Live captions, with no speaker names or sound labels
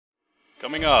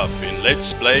Coming up in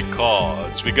Let's Play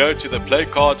Cards, we go to the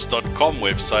playcards.com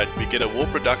website, we get a War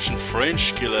Production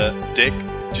French Killer deck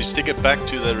to stick it back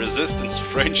to the Resistance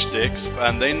French decks,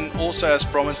 and then also as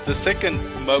promised the second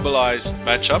mobilized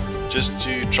matchup, just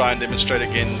to try and demonstrate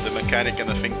again the mechanic and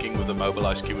the thinking with the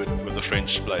mobilized keyword with the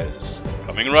French players.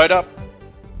 Coming right up!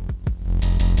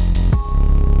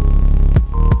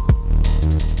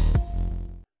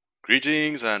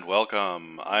 Greetings and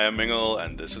welcome, I am Mengel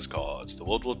and this is Cards, the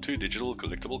World War II digital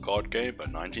collectible card game by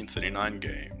 1939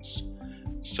 Games.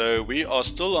 So we are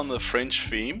still on the French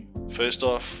theme. First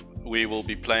off, we will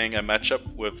be playing a matchup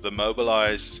with the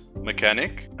mobilize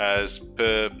mechanic. As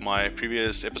per my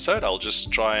previous episode, I'll just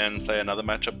try and play another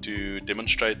matchup to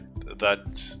demonstrate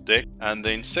that deck. And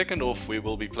then second off, we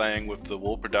will be playing with the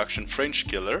War Production French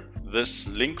Killer. This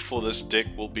link for this deck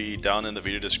will be down in the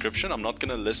video description. I'm not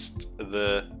going to list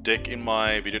the deck in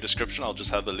my video description, I'll just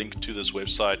have the link to this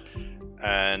website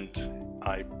and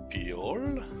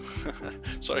IPOL.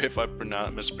 Sorry if I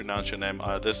mispronounce your name.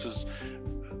 This is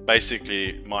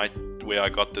basically where I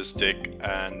got this deck,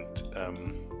 and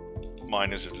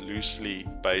mine is loosely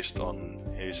based on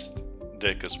his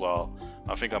deck as well.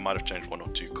 I think I might have changed one or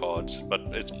two cards, but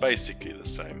it's basically the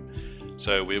same.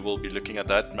 So we will be looking at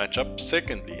that matchup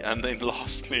secondly, and then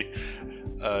lastly,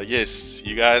 yes,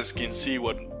 you guys can see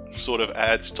what sort of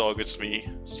ads targets me,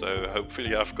 so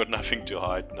hopefully I've got nothing to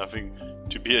hide, nothing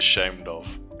to be ashamed of.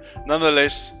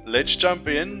 Nonetheless, let's jump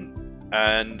in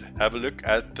and have a look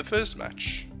at the first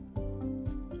match.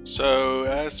 So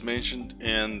as mentioned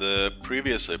in the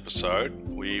previous episode,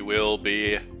 we will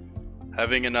be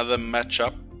having another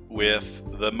matchup with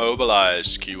the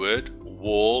mobilized keyword,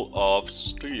 Wall of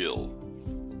Steel.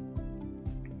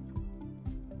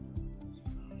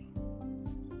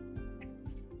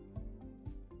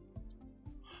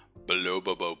 Below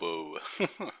Bobo.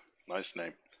 Nice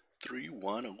name.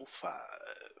 3105.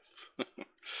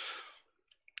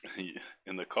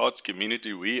 In the cards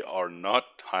community, we are not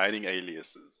hiding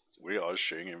aliases. We are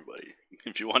showing everybody.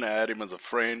 If you want to add him as a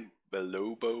friend,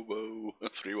 Below Bobo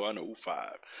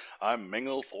 3105. I'm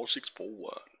Mengel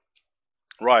 4641.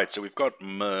 Right, so we've got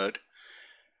Murd.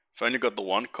 I've only got the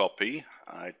one copy.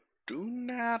 I do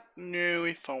not know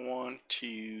if I want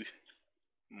to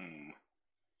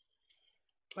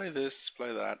play this,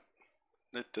 play that.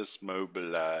 Let this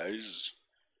mobilize.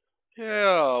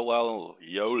 Yeah, well,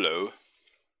 YOLO.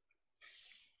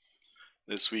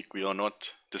 This week we are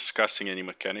not discussing any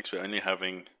mechanics, we're only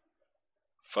having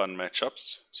fun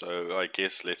matchups. So I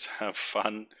guess let's have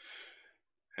fun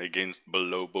against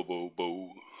Below Bobo Bo.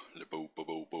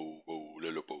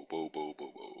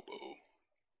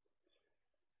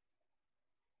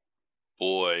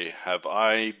 Boy, have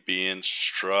I been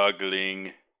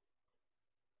struggling.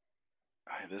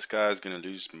 This guy's gonna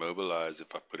lose mobilize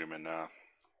if I put him in now.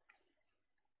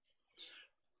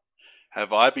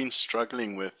 Have I been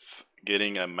struggling with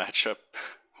getting a matchup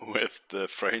with the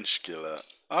French Killer?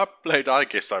 I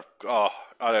guess I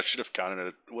should have counted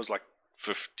it. It was like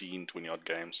 15, 20 odd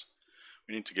games.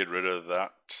 We need to get rid of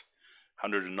that.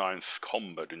 109th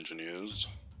Combat Engineers.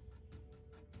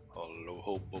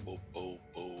 Hello,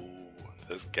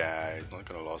 this guy is not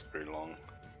gonna last very long.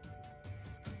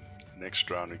 Next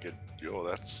round we get, yo,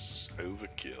 that's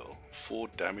overkill. 4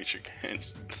 damage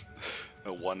against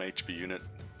a 1 HP unit,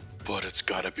 but it's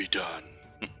gotta be done.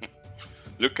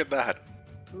 Look at that.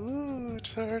 Ooh, it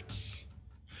hurts.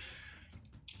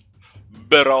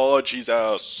 Barrage is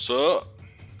ours, sir.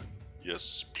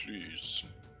 Yes, please.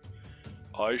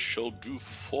 I shall do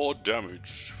 4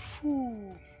 damage.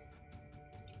 Whew.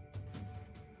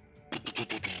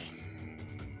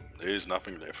 There is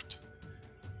nothing left.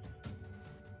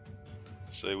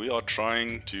 So we are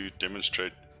trying to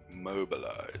demonstrate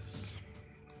mobilize.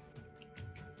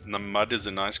 And the mud is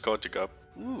a nice card to go up.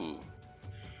 Ooh.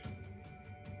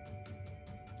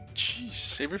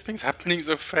 Jeez, everything's happening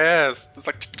so fast. It's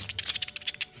like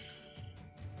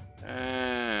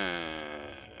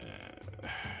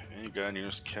any gun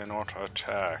used cannot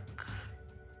attack.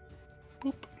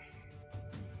 Boop.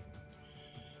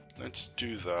 Let's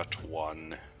do that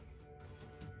one.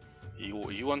 He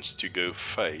wants to go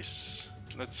face.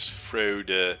 Let's throw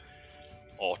the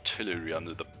artillery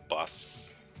under the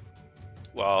bus.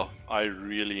 Wow, I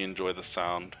really enjoy the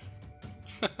sound.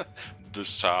 The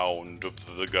sound of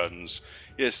the guns.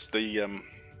 Yes, the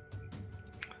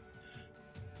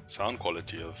sound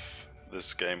quality of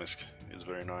this game is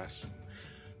very nice.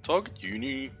 Target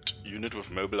unit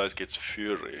with mobilize gets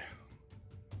fury.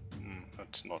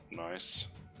 That's not nice.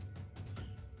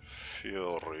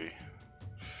 Fury.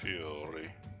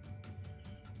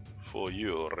 For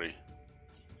Yuri.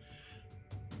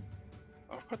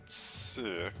 I've got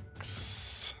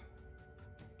 6.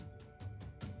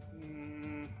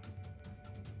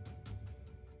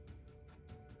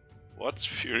 What's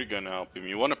Fury gonna help him?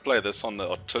 You want to play this on the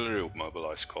artillery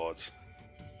mobilized cards?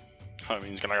 I mean,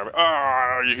 he's gonna go,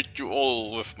 ah, you hit you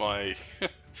all with my,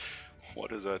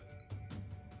 what is that?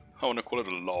 I want to call it a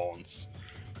lance.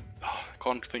 Oh, I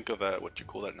can't think of that, what you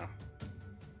call that now.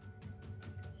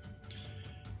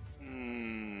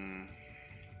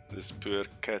 This poor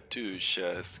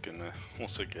KATYUSHA is gonna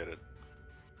also get it.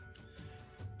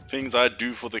 Things I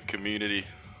do for the community.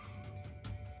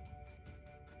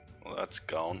 Well, that's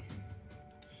gone.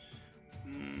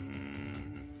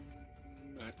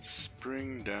 Let's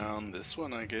bring down this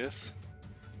one, I guess.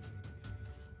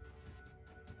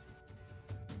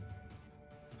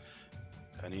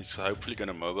 And he's hopefully going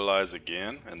to mobilize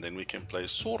again, and then we can play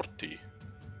SORTIE.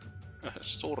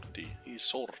 SORTIE, he's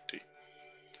SORTIE.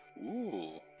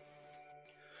 Ooh.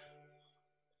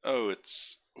 Oh,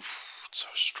 it's so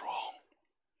strong.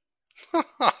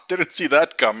 Didn't see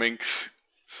that coming.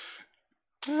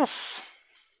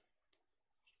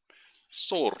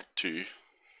 SORTIE.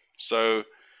 So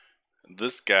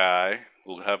this guy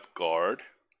will have guard,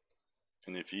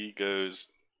 and if he goes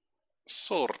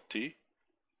SORTIE,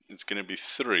 it's going to be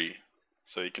 3.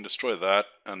 So you can destroy that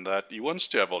and that. He wants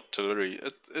to have artillery.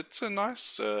 It's a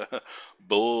nice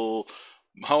bull.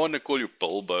 I want to call you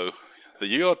Bulbo.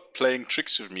 You are playing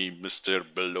tricks with me, Mr.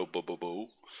 Below-bo-bo-bo.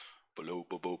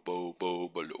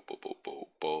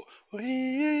 Below-bo-bo-bo-bo.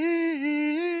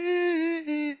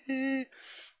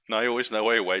 Now you always know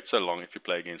why you wait so long if you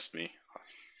play against me.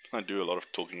 I do a lot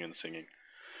of talking and singing.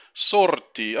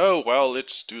 SORTIE. Oh, well,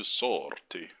 let's do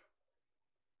SORTIE.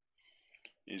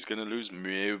 He's gonna lose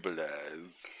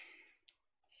mobilize.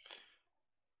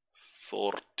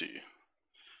 SORTIE.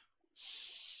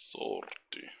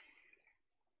 SORTIE.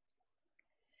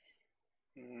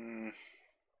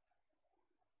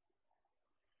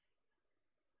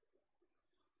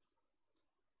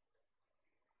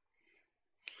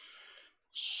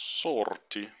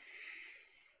 SORTIE.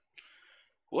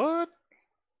 What?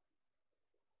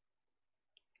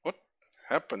 What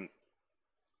happened?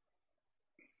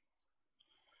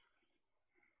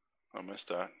 I missed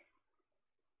that.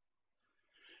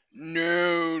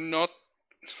 No, not.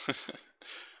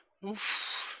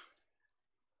 Oof.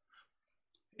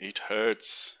 It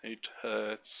hurts. It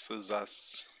hurts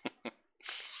us.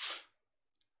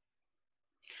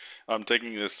 I'm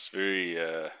taking this very.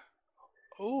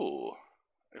 Oh,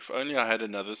 if only I had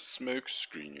another smoke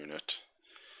screen unit.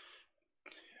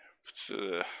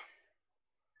 But,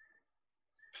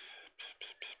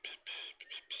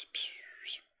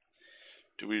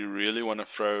 do we really want to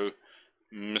throw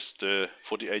Mr.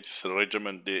 48th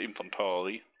Regiment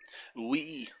D'INFANTERIE?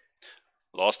 Oui.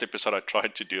 Last episode I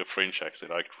tried to do a French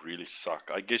accent. I really suck.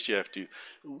 I guess you have to.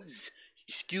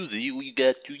 Excuse me, we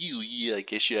got to you. Yeah, I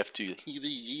guess you have to.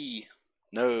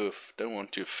 No, don't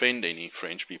want to offend any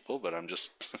French people, but I'm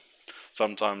just.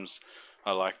 Sometimes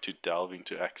I like to delve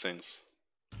into accents.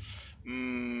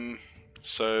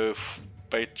 So,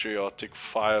 Patriotic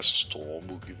Firestorm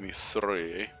will give me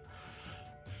 3.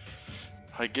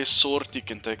 I guess SORTIE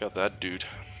can take out that dude.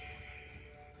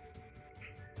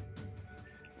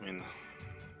 I mean,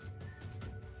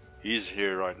 he's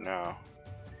here right now.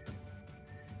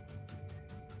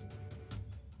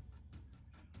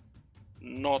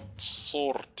 Not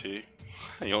SORTIE.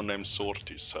 Your name's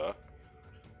SORTIE, sir.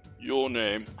 Your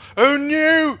name. Oh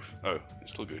no! Oh,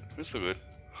 it's still good. It's still good.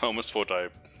 I almost thought I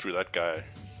threw that guy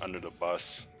under the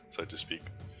bus, so to speak.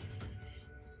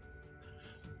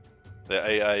 The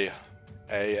AA.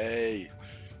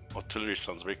 Artillery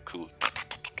sounds very cool.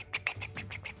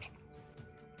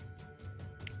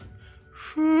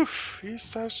 Whew, he's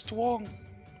so strong.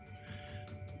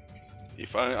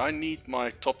 If I need my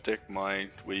top deck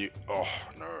mine where you. Oh,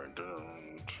 no, I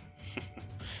don't.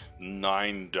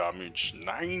 9 damage.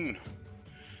 9!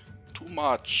 Too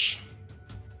much.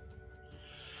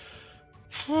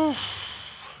 I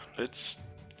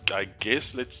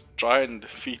guess let's try and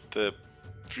defeat the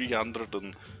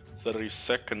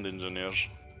 332nd engineer.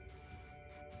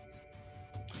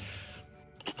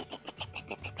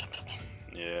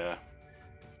 Yeah.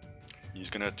 He's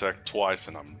gonna attack twice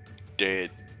and I'm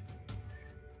dead.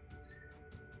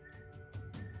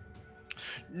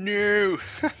 No!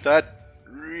 That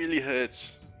really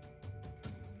hurts.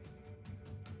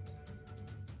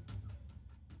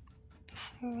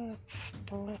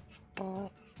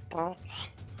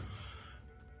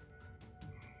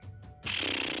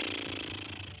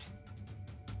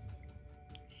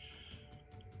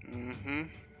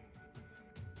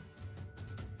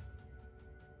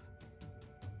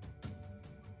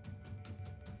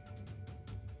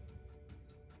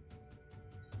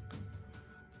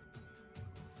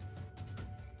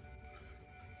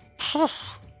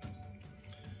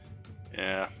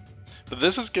 Yeah. But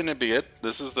this is gonna be it.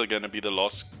 This is gonna be the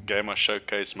last game I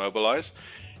showcase Mobilize.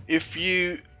 If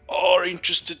you are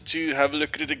interested to have a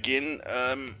look at it again,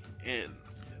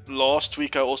 last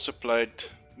week I also played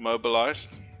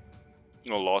Mobilized.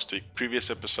 No, last week, previous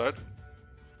episode.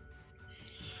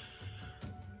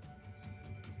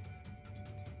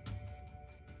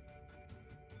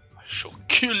 I shall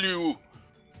kill you!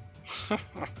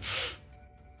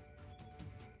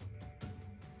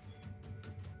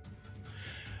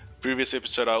 Previous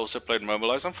episode I also played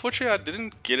Mobilize. Unfortunately I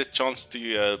didn't get a chance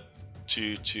to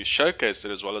showcase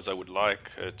it as well as I would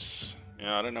like. It's,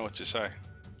 yeah, I don't know what to say.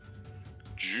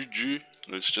 GG,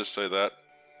 let's just say that.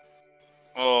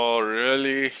 Oh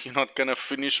really? You're not gonna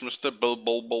finish, Mr.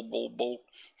 Bull?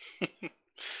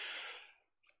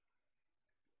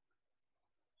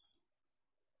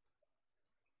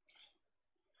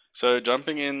 So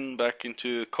jumping in back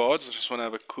into cards, I just want to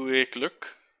have a quick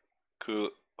look. Cool.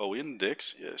 Are we in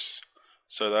decks? Yes.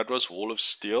 So that was Wall of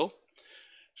Steel.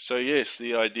 So yes,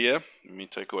 the idea, let me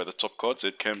take away the top cards,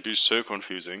 it can be so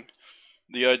confusing.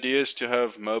 The idea is to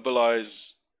have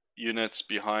mobilize units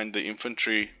behind the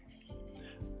infantry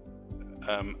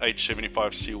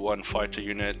H75C1 fighter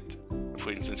unit,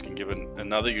 for instance, can give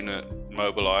another unit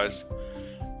mobilize,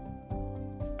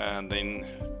 and then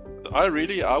I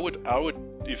would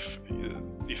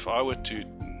if I were to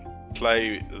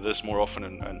play this more often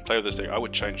and play with this deck, I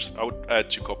would add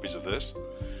 2 copies of this.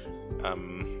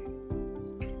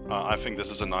 I think this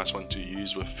is a nice one to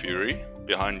use with Fury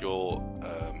behind your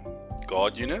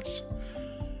guard units.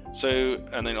 So,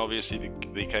 and then obviously the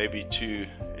KB2,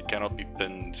 it cannot be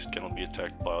pinned, it cannot be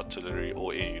attacked by artillery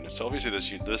or air units. So obviously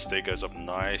this deck goes up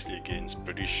nicely against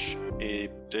British air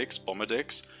decks, bomber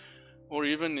decks, or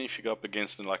even if you go up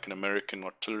against like an American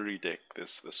artillery deck,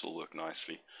 this will work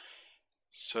nicely.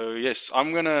 So yes,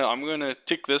 I'm gonna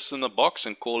tick this in the box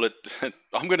and call it.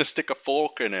 I'm gonna stick a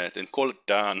fork in it and call it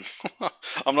done.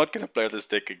 I'm not gonna play this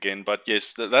deck again, but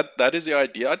yes, that is the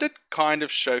idea. I did kind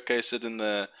of showcase it in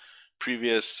the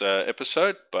previous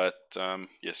episode, but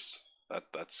yes,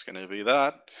 that's gonna be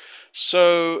that.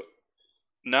 So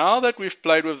now that we've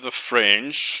played with the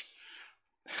French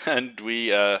and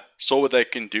we saw what they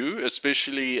can do,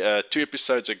 especially 2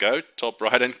 episodes ago, top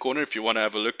right hand corner, if you want to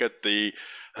have a look at the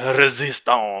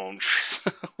resistance,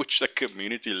 which the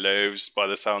community loves by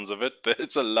the sounds of it.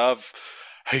 It's a love,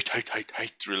 hate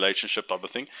relationship type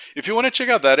of thing. If you want to check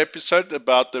out that episode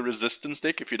about the resistance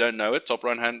deck, if you don't know it, top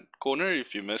right hand corner,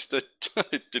 if you missed it,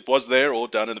 it was there or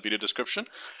down in the video description.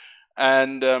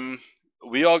 And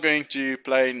we are going to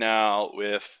play now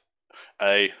with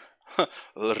a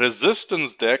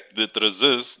resistance deck that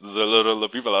resists the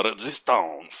Viva la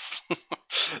Resistance.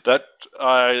 That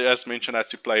I, as mentioned, had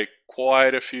to play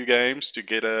quite a few games to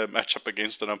get a matchup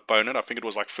against an opponent. I think it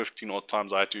was like 15 odd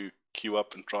times I had to queue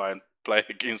up and try and play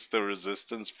against the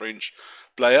resistance French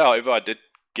player. However, I did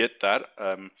get that.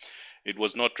 It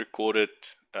was not recorded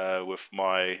with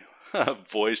my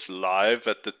voice live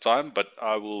at the time, but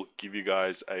I will give you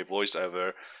guys a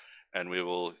voiceover and we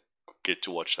will get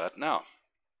to watch that now.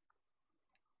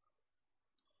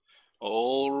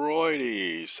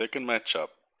 Alrighty, second matchup.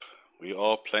 We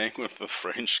are playing with the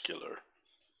French killer.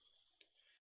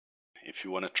 If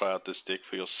you want to try out this deck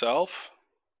for yourself,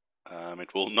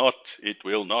 it will not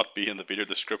be in the video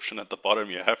description at the bottom.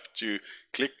 You have to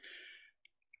click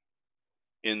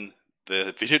in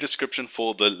the video description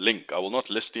for the link. I will not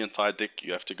list the entire deck.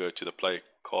 You have to go to the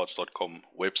playcards.com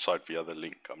website via the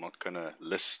link. I'm not gonna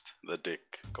list the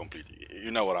deck completely.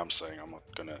 You know what I'm saying. I'm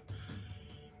not gonna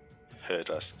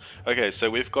hurt us. Okay, so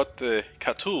we've got the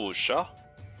KATYUSHA,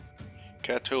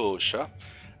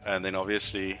 and then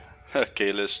obviously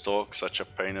Careless Talk, such a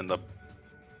pain in the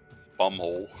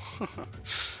bumhole.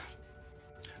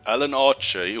 Alan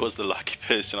Archer, he was the lucky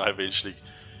person I eventually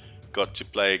got to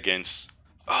play against.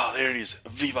 Oh, there it is.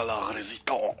 Viva la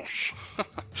Resistance.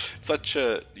 Such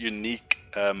a unique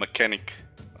mechanic.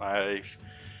 I've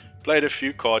played a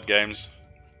few card games.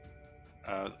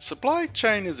 Supply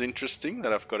chain is interesting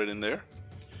that I've got it in there.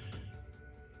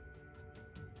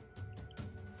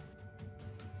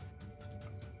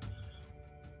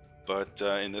 But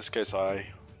in this case I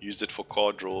used it for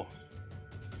card draw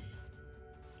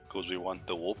because we want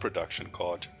the war production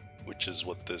card, which is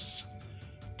what this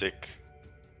deck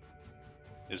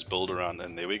is built around.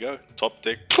 And there we go, top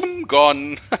deck, boom,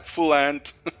 gone. Full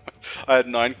hand. I had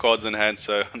 9 cards in hand,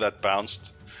 so that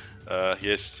bounced.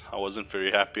 Yes, I wasn't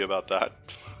very happy about that.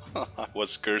 I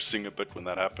was cursing a bit when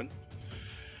that happened.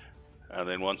 And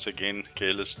then once again,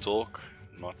 Careless Talk.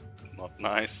 not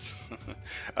nice.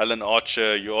 Alan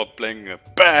Archer, you are playing a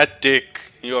bad deck.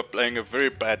 You are playing a very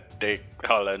bad deck,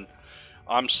 Alan.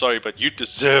 I'm sorry, but you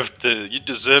deserved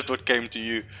what came to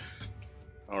you.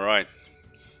 Alright.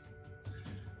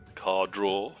 Card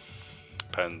draw.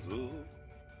 Panzer.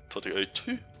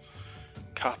 38.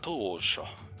 KATYUSHA.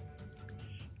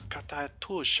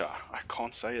 KATYUSHA. I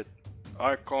can't say it.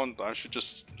 I should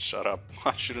just shut up.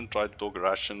 I shouldn't try to talk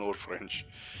Russian or French.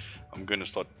 I'm gonna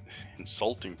start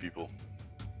insulting people.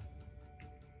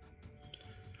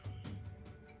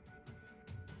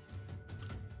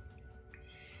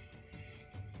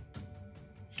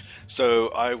 So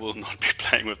I will not be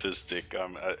playing with this deck.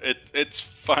 It's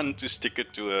fun to stick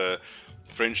it to a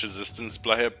French resistance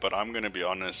player, but I'm gonna be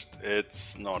honest,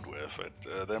 it's not worth it.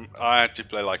 I had to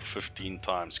play like 15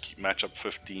 times, match up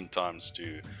 15 times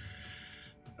to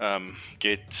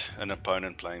get an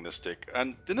opponent playing this deck.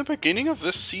 And in the beginning of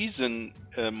this season,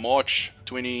 March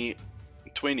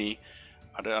 2020,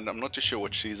 I'm not too sure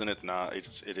which season it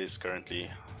is currently.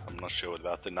 I'm not sure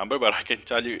about the number, but I can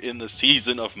tell you in the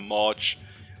season of March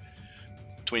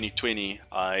 2020,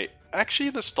 I actually,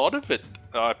 the start of it,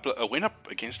 I went up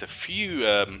against a few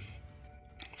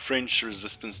French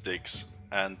resistance decks,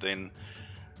 and then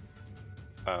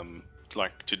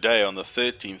like today on the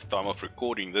 13th time of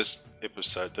recording this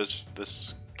episode,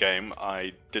 this game,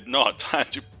 I did not. I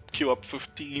had to queue up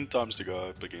 15 times to go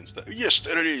up against that. Yes,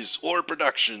 there it is, ore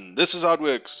production. This is how it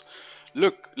works.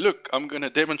 Look, I'm gonna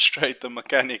demonstrate the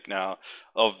mechanic now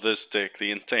of this deck,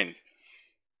 the intent.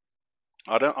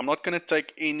 I'm not going to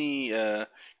take any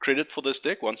credit for this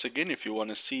deck. Once again, if you want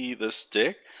to see this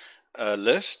deck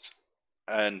list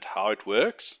and how it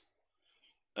works,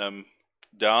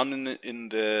 down in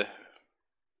the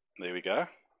there we go,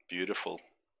 beautiful.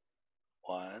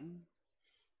 1,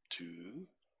 2,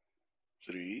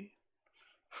 3,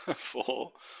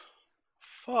 4,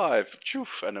 5.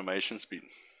 Choof, animation speed.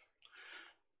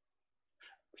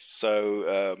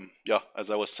 So yeah, as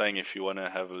I was saying, if you want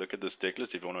to have a look at this deck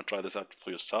list, if you want to try this out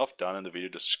for yourself, down in the video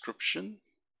description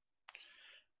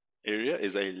area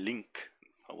is a link.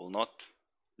 I will not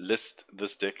list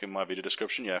this deck in my video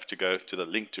description. You have to go to the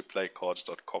link to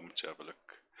playcards.com to have a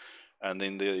look. And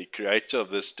then the creator of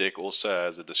this deck also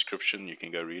has a description. You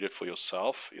can go read it for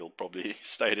yourself. He'll probably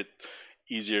state it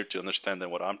easier to understand than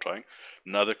what I'm trying.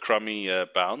 Another crummy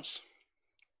bounce.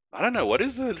 I don't know, what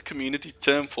is the community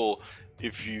term for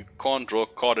if you can't draw a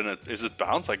card in it? Is it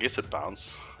bounce? I guess it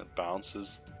bounces. It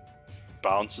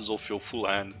bounces off your full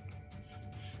hand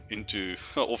into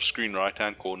off-screen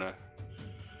right-hand corner.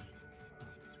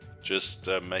 Just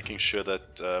making sure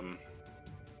that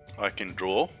I can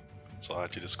draw. So I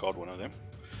had to discard one of them.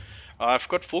 I've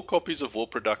got 4 copies of War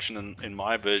Production in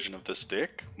my version of this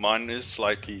deck. Mine is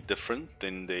slightly different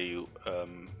than the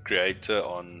creator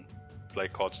on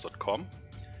playcards.com.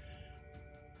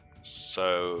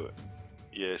 So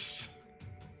yes,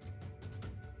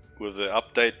 with the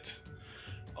update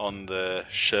on the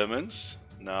Shermans,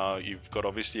 now you've got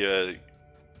obviously a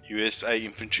USA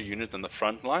infantry unit in the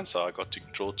front line, so I got to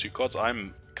draw 2 cards.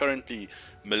 I'm currently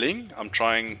milling. I'm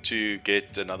trying to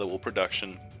get another War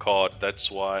Production card. That's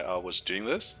why I was doing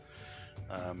this,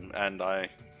 and I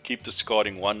keep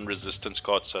discarding 1 resistance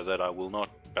card so that I will not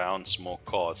bounce more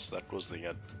cards. That was the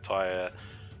entire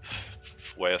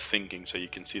way of thinking. So you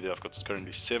can see that I've got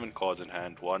currently 7 cards in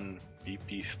hand, 1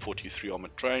 BP-43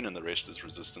 armored train, and the rest is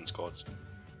resistance cards.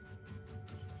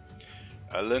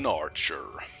 Alan Archer,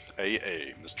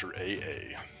 AA, Mr.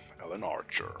 AA, Alan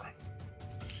Archer.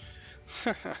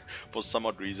 For some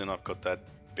odd reason, I've got that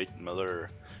Bette Miller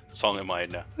song in my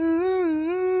head now.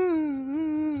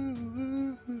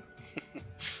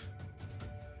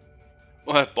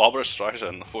 Well, Barbara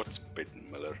Streisand. What's Bette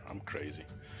Miller? I'm crazy.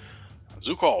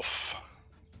 Zukov.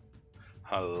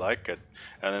 I like it.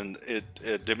 And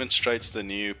it demonstrates the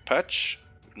new patch.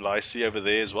 Lycee over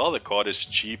there as well. The card is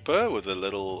cheaper with a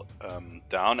little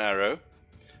down arrow.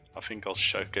 I think I'll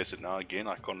showcase it now again.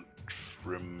 I can't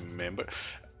remember.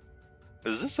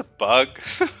 Is this a bug?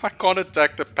 I can't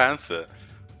attack the Panther.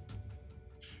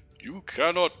 You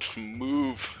cannot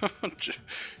move.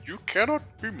 You cannot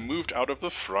be moved out of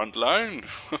the front line.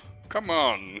 Come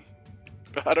on.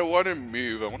 I don't want to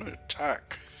move. I want to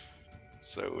attack.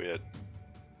 So weird.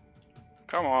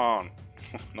 Come on.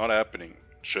 Not happening.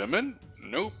 German?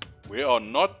 Nope. We are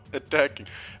not attacking.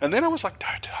 And then I was like,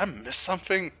 did I miss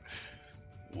something?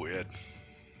 Weird.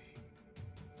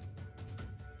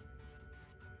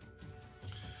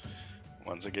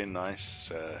 Once again,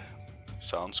 nice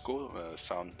sound score,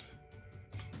 sound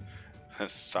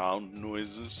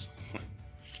noises.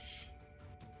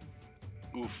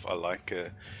 Oof, I like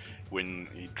when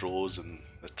he draws and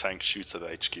The tank shoots at the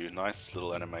HQ. Nice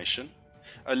little animation.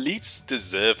 Elites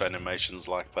deserve animations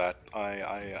like that.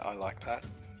 I like that.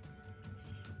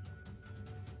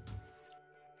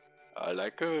 I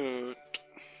like it.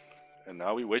 And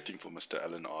now we're waiting for Mr.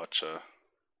 Alan Archer.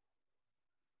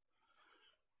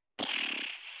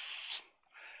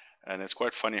 And it's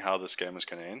quite funny how this game is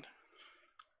going to end.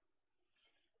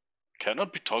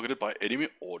 Cannot be targeted by enemy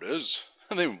orders.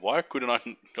 And then why could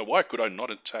I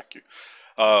not attack you?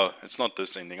 It's not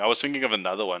this ending. I was thinking of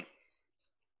another one.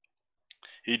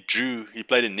 He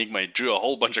played Enigma, he drew a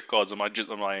whole bunch of cards and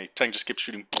my tank just kept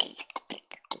shooting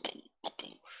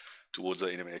towards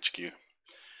the enemy HQ.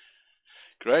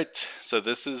 Great, so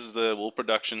this is the wool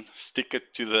production. Stick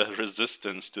it to the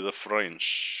resistance, to the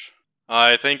French.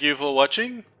 I thank you for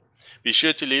watching. Be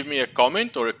sure to leave me a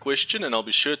comment or a question and I'll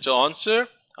be sure to answer.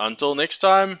 Until next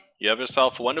time, you have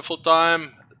yourself a wonderful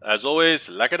time. As always,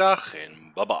 lekker dag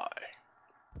and bye bye.